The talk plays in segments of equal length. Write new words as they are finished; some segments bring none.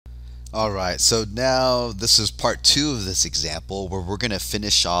All right, so now this is part two of this example where we're going to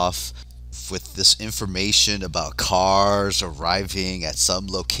finish off with this information about cars arriving at some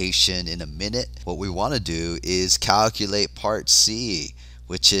location in a minute. What we want to do is calculate part C,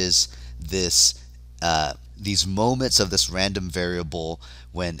 which is this these moments of this random variable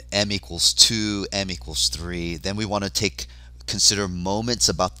when m equals 2, m equals 3. Then we want to consider moments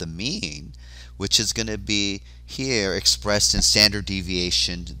about the mean, which is going to be here expressed in standard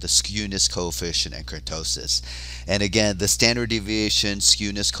deviation, the skewness coefficient, and kurtosis. And again, the standard deviation,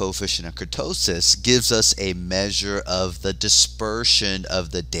 skewness coefficient, and kurtosis gives us a measure of the dispersion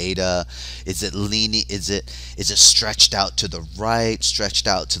of the data. Is it leaning? Is it stretched out to the right, stretched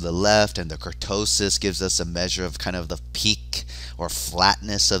out to the left? And the kurtosis gives us a measure of kind of the peak or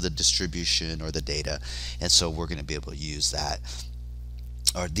flatness of the distribution or the data. And so we're going to be able to use that,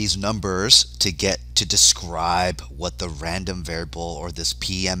 or these numbers, to describe what the random variable or this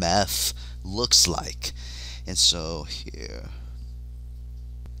PMF looks like. And so here,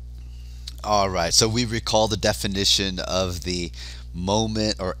 all right, so we recall the definition of the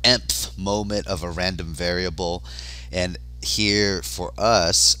moment or nth moment of a random variable. And here for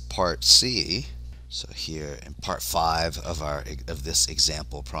us, part C, so here in part 5 of this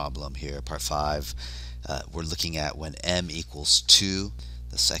example problem here, part 5, we're looking at when m equals 2,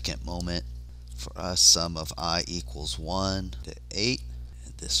 the second moment. For us, sum of I equals 1 to 8.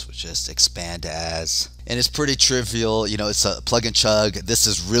 And this would just expand as, and it's pretty trivial, it's a plug and chug. This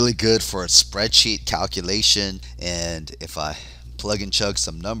is really good for a spreadsheet calculation. And if I plug and chug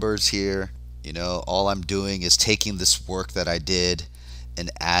some numbers here, all I'm doing is taking this work that I did and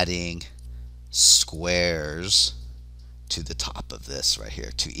adding squares to the top of this right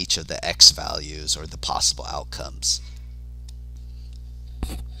here, to each of the x values or the possible outcomes.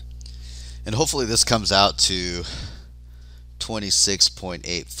 And hopefully this comes out to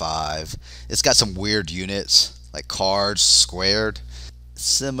 26.85. It's got some weird units like cars squared.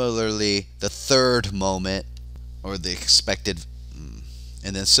 Similarly, the third moment, or the expected,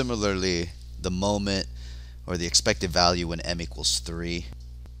 and then similarly the moment or the expected value when m equals 3.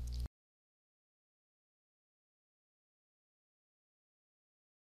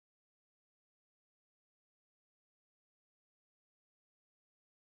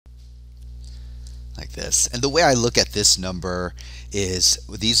 Like this. And the way I look at this number is,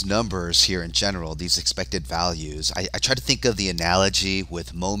 these numbers here in general, these expected values, I try to think of the analogy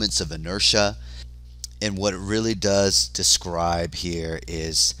with moments of inertia. And what it really does describe here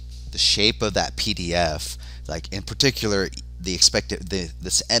is the shape of that PDF. Like in particular,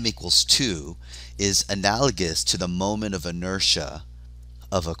 this m equals 2 is analogous to the moment of inertia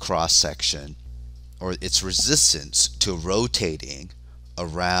of a cross section, or its resistance to rotating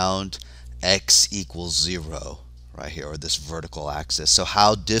around x equals 0 right here, or this vertical axis. So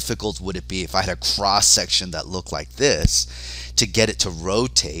how difficult would it be if I had a cross section that looked like this to get it to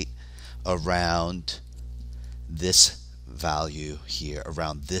rotate around this value here,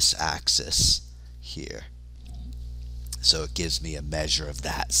 around this axis here? So it gives me a measure of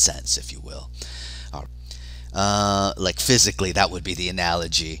that sense, if you will. Like physically, that would be the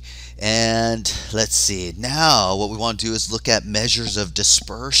analogy. And let's see, now what we want to do is look at measures of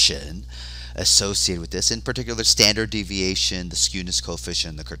dispersion associated with this, in particular standard deviation, the skewness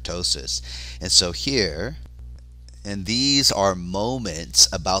coefficient, and the kurtosis. And so here, and these are moments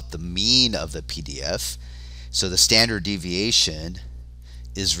about the mean of the PDF. So the standard deviation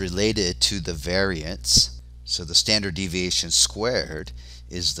is related to the variance. So the standard deviation squared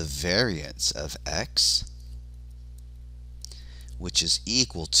is the variance of x, which is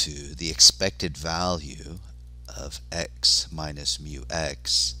equal to the expected value of x minus mu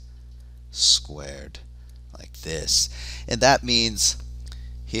x squared, like this. And that means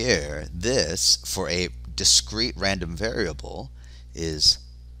here, this, for a discrete random variable, is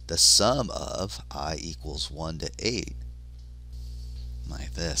the sum of I equals 1 to 8,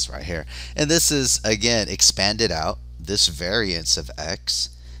 like this right here. And this is, again, expanded out. This variance of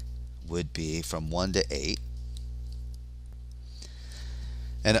x would be from 1 to 8.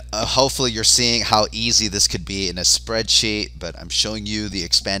 And hopefully you're seeing how easy this could be in a spreadsheet, but I'm showing you the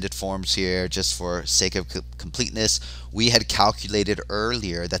expanded forms here just for sake of completeness. We had calculated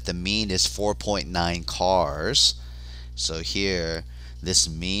earlier that the mean is 4.9 cars. So here, this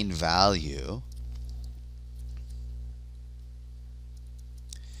mean value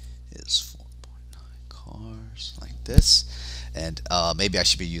is 4.9 cars, like this. And maybe I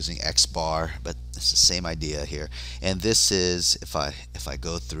should be using x bar, but it's the same idea here. And this is, if I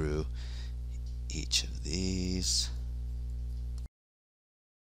go through each of these,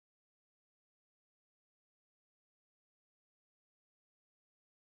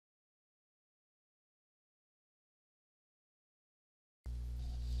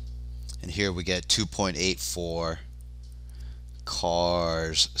 And here we get 2.84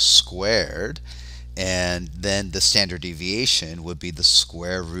 cars squared. And then the standard deviation would be the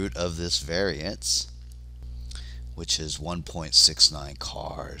square root of this variance, which is 1.69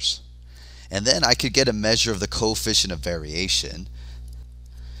 cars. And then I could get a measure of the coefficient of variation,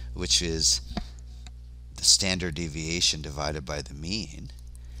 which is the standard deviation divided by the mean.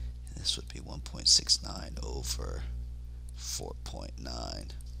 And this would be 1.69 over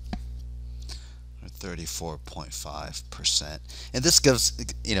 4.9. 34.5%. And this gives,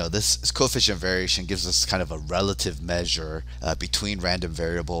 this coefficient of variation gives us kind of a relative measure between random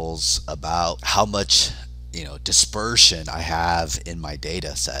variables about how much, dispersion I have in my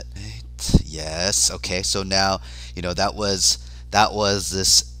data set. Yes, okay, so now, that was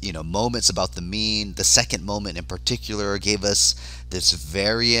this, moments about the mean. The second moment in particular gave us this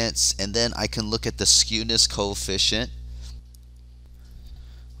variance, and then I can look at the skewness coefficient,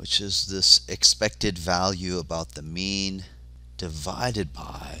 which is this expected value about the mean divided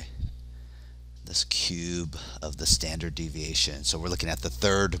by this cube of the standard deviation. So we're looking at the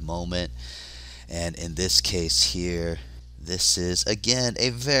third moment, and in this case here, this is again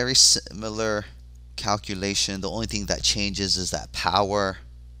a very similar calculation. The only thing that changes is that power.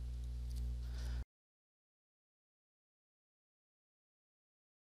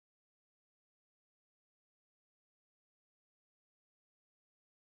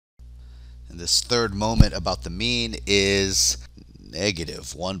 And this third moment about the mean is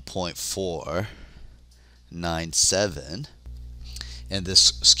negative 1.497. And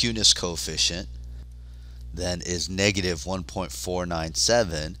this skewness coefficient then is negative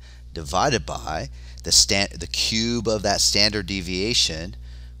 1.497 divided by the cube of that standard deviation,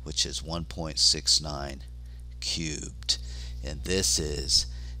 which is 1.69 cubed. And this is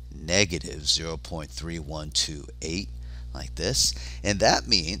negative 0.3128, like this. And that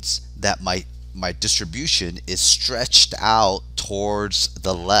means that my distribution is stretched out towards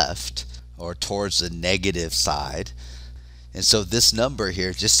the left, or towards the negative side. And so this number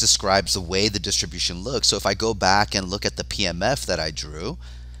here just describes the way the distribution looks. So if I go back and look at the PMF that I drew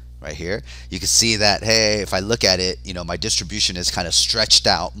right here, you can see that, hey, if I look at it, my distribution is kind of stretched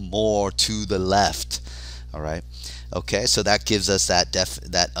out more to the left. All right. Okay, so that gives us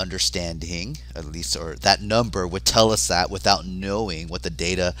that understanding, at least, or that number would tell us that without knowing what the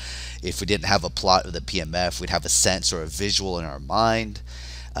data. If we didn't have a plot of the PMF, we'd have a sense or a visual in our mind.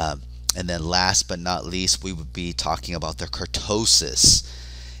 And then last but not least, we would be talking about the kurtosis.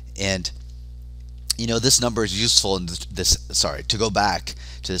 And this number is useful in to go back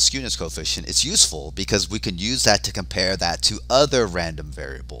to the skewness coefficient. It's useful because we can use that to compare that to other random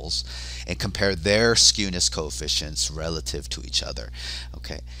variables and compare their skewness coefficients relative to each other.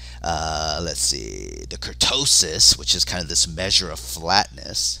 Okay, let's see, the kurtosis, which is kind of this measure of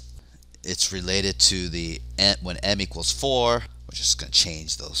flatness. It's related to the when m equals 4. We're just going to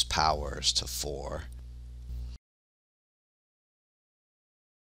change those powers to 4.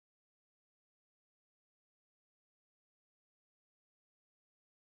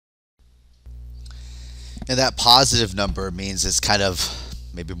 And that positive number means it's kind of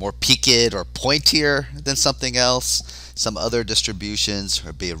maybe more peaked or pointier than something else. Some other distributions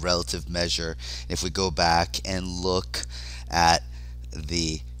would be a relative measure. If we go back and look at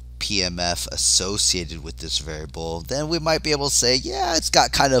the PMF associated with this variable, then we might be able to say, yeah, it's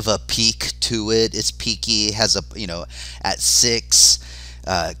got kind of a peak to it. It's peaky. It has a, at 6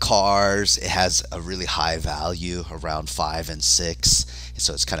 cars, it has a really high value around 5 and 6.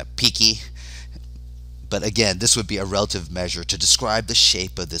 So it's kind of peaky. But again, this would be a relative measure to describe the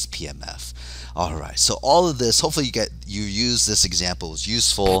shape of this PMF. All right, so all of this, hopefully you use this example as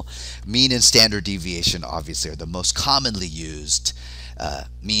useful. Mean and standard deviation obviously are the most commonly used.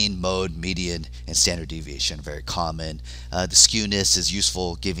 Mean, mode, median, and standard deviation, very common. The skewness is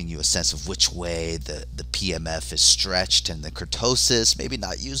useful, giving you a sense of which way the PMF is stretched, and the kurtosis, maybe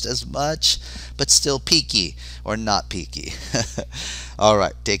not used as much, but still peaky or not peaky. All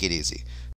right, take it easy.